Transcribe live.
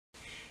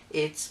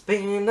It's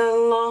been a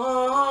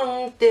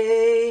long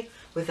day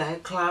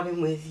without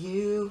clubbing with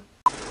you.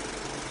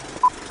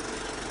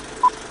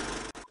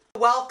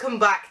 Welcome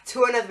back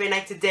to another video.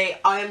 Today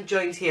I am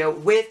joined here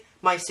with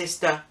my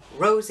sister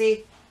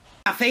Rosie.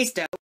 I faced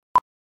her.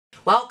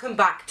 Welcome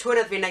back to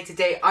another video.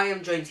 Today I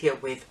am joined here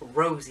with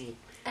Rosie,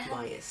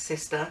 my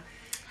sister.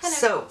 Hello.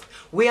 So,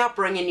 we are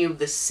bringing you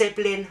the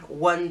Sibling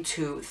 1,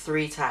 2,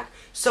 3 tag.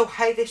 So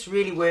how this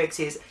really works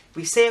is,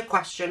 we say a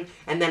question,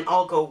 and then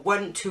I'll go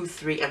 1, 2,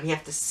 3, and we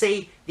have to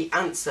say the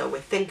answer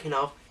we're thinking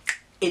of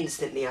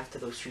instantly after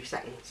those 3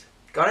 seconds.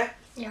 Got it?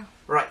 Yeah.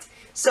 Right.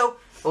 So,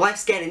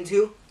 let's get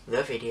into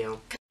the video.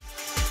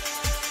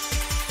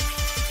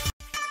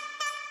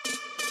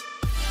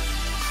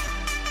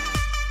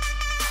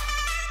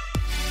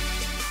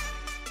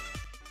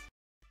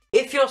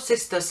 If your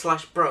sister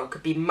slash bro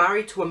could be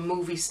married to a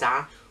movie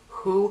star,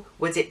 who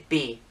would it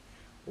be?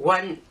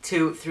 1,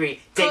 2, 3.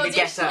 David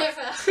Guetta.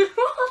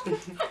 Who's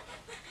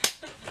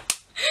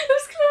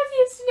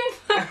Claudia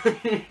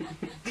Sniffer?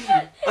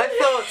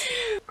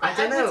 I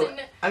don't know.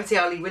 I would say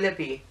Ollie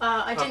Willoughby.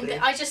 I probably.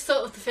 didn't. I just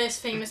thought of the first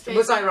famous person.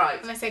 Was I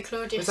right? And I said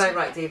Claudia. Was I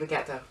right, David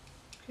Guetta?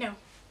 No.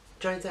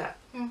 Johnny Depp?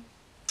 Mm.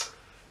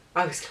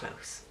 I was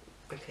close.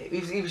 Okay,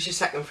 he was your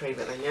second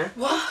favourite then, yeah?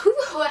 What? Who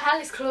the hell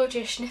is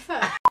Claudia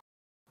Sniffer?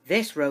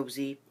 This,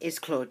 Rosie, is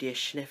Claudia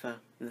Sniffer,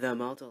 the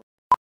model.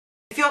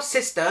 If your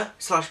sister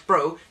slash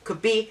bro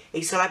could be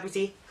a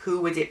celebrity,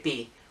 who would it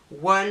be?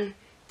 1,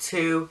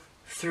 2,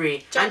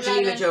 3. John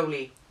Angelina Lennon.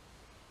 Jolie.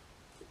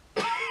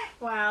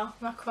 Wow,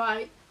 not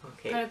quite.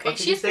 Okay. Okay, What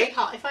did you she's say? pretty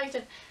hot. If I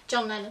did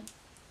John Lennon.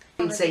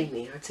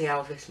 Insanely, I'd say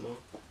Elvis more.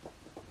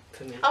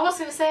 For me. I was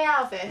going to say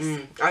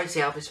Elvis. I'd say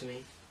Elvis for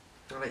me.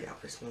 I like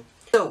Elvis more.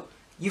 So,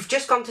 you've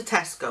just gone to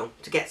Tesco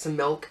to get some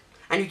milk,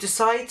 and you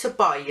decide to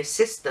buy your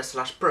sister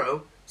slash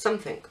bro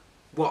something.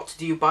 What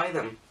do you buy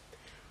them?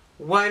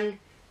 1,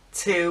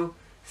 2,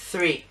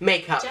 3.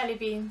 Makeup. Jelly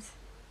beans.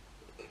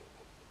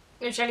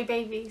 No, jelly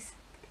babies.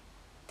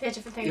 They're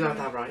different things. You have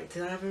that right.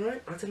 Did I have it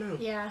right? I don't know.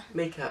 Yeah.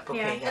 Makeup. Okay.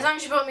 Yeah. Yeah. As long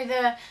as you bought me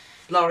the...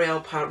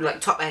 L'Oreal powder,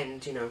 like top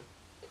end, you know,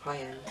 high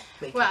end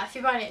makeup. Well, if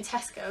you're buying it in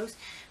Tesco's.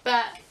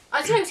 But,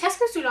 I don't know,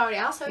 Tesco's do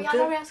L'Oreal, so yeah, Okay.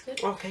 L'Oreal's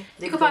good. Okay.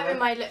 You could buy me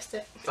my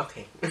lipstick.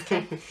 Okay.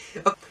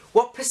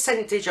 What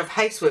percentage of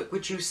housework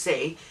would you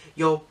say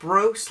your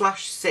bro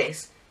slash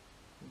sis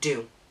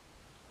do?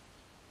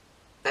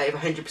 They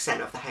have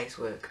 100% of the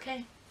housework.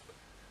 Okay.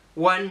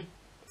 1,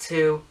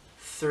 2,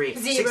 3. 0%.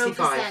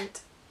 65.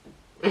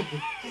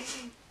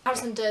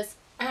 Harrison does.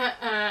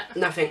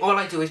 Nothing. All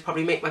I do is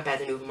probably make my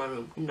bed and move in my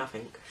room.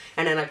 Nothing.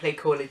 And then I play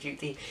Call of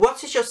Duty.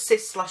 What is your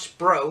sis slash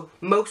bro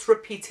most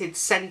repeated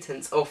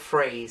sentence or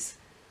phrase?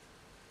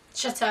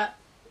 Shut up.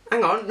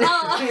 Hang on.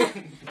 Oh.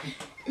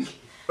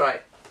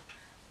 Right.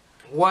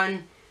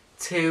 1,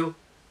 2,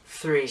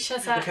 3.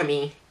 Shut up. Look at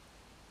me.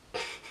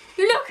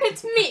 Look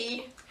at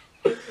me.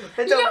 I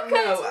don't Look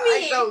know. at I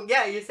me. don't.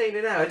 Yeah, you're saying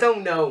it now. I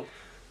don't know.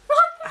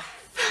 What the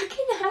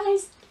fucking hell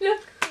is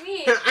look at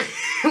me?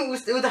 Who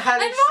the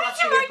hell And is why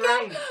slashing do your I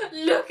brain? go,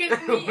 look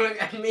at me?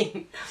 Look at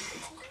me.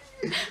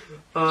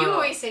 You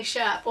always say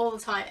shut up all the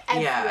time.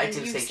 Yeah, I Everyone do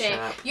you say shut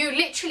up. You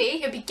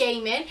literally, you'll be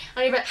gaming and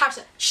you'll be like,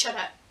 Harrison, shut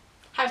up.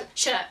 Harrison,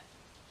 shut up.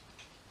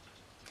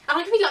 And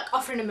I could be like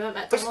offering him a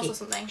McDonald's Whiskey. or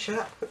something. Shut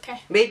up.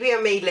 Okay. Maybe I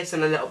may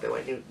listen a little bit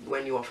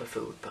when you offer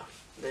food, but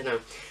I don't know.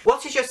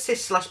 What is your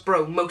sis slash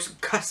bro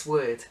most cuss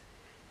word?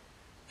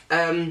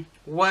 1,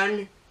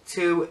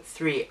 2,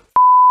 3.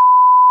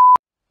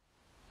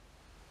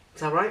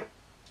 Is that right?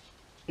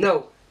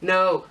 No,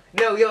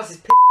 yours is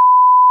piss.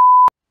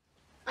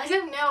 I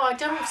don't know, I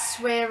don't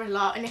swear a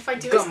lot, and if I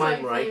do, You got it's mine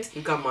quite right. rude.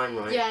 You got mine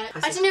right. Yeah,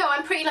 I don't know,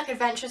 I'm pretty like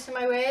adventurous in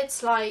my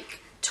words, like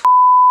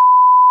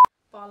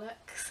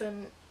bollocks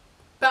and...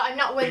 But I'm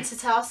not one to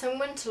tell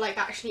someone to like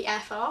actually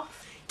F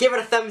off. Give it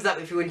a thumbs up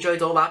if you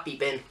enjoyed all that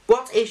beeping.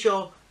 What is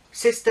your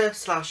sister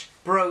slash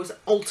bro's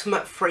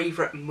ultimate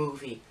favourite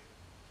movie?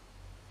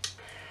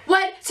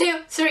 1,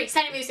 2, 3,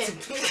 send the music.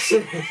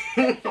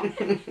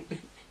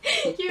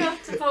 You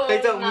have to pause. I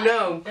don't that.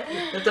 know.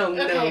 I don't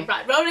know. Okay,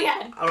 right, roll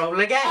again. I'll roll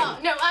again. Oh,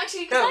 no,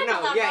 actually, because I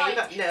got that yeah, right. you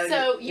got, no,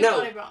 so you no.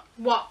 got it wrong.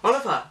 What?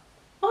 Oliver.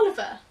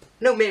 Oliver.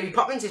 No, Mary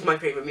Poppins is my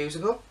favourite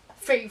musical.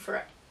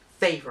 Favourite.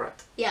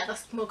 Favourite. Yeah,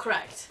 that's more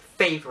correct.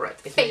 Favourite.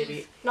 It's Fave,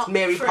 Mary, not it's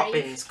Mary frave.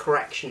 Poppins.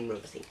 Correction,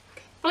 Rosie.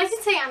 Well, I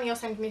did say Annie or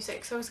send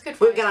music, so it was good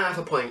for We're you. gonna have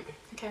a point.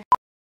 Okay.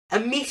 A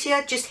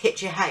meteor just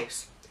hit your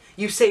house.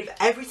 You save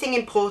everything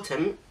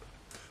important,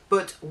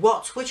 but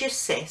what would your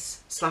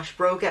sis slash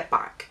bro get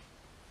back?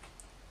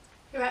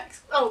 Your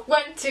ex. Oh,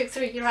 1, 2,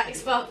 3, your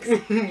Xbox.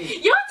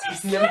 You're too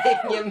slow.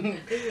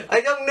 I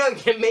don't know,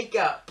 your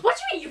makeup. What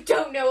do you mean you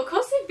don't know? Of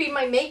course it'd be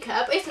my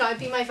makeup. If not,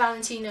 it'd be my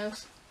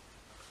Valentino's.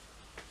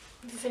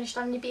 Have you finished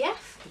on your BF?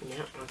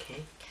 Yeah,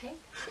 okay. Okay.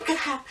 I'm gonna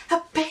have a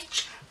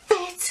bitch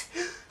fit.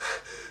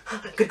 I'm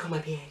gonna call my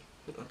PA.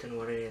 I don't know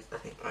what it is, I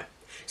think. Right.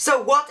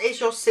 So, what is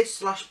your sis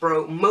slash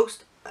bro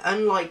most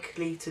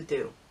unlikely to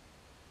do?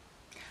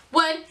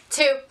 1,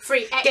 2, 3,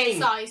 Game.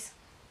 exercise.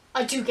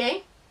 I do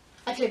game.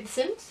 I play The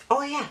Sims.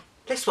 Oh yeah,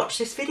 let's watch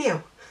this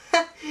video.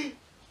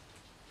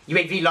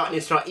 UAV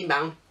lightning strike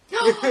inbound.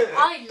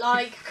 I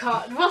like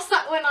cotton. What's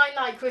that one I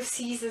like with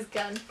Caesar's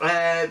gun?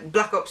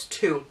 Black Ops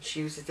 2.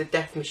 She uses the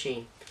death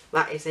machine.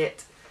 That is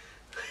it.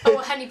 Oh,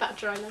 a honey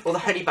badger I like. Or the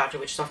honey badger,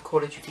 which is off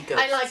Call of Duty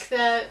Ghosts. I like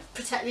the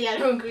protect the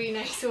yellow and green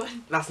ace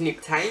one. That's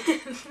Nuketown.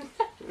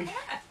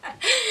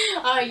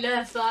 I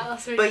love that.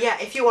 That's really. But yeah,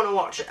 if you want to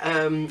watch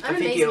a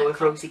video of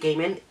cotton. Rosie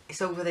gaming,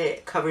 it's over there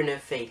covering her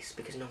face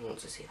because no one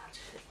wants to see that.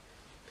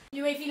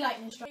 UAV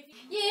lightning strike.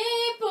 Yeah,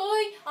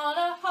 boy, on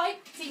a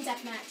hype team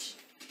deathmatch.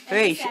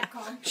 Hey,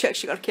 she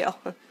actually got a kill.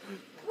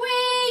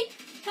 Wait,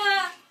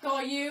 ha,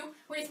 got you.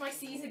 Where's my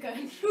Caesar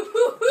gun?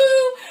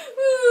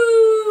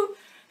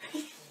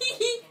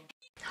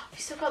 You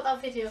still got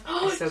that video?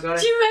 Oh, still got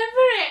it. Do you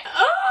remember it?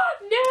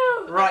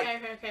 Oh no!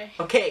 Right. Okay.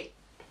 Okay.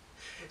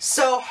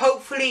 So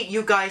hopefully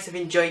you guys have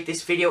enjoyed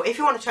this video. If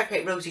you want to check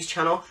out Rosie's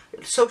channel,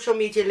 social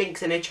media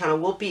links in her channel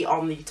will be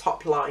on the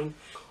top line.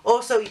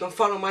 Also, you can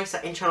follow my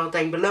second channel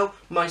down below.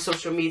 My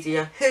social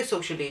media, her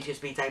social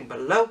medias will be down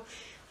below.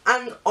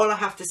 And all I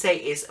have to say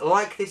is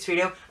like this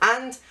video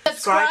and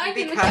subscribe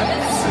because...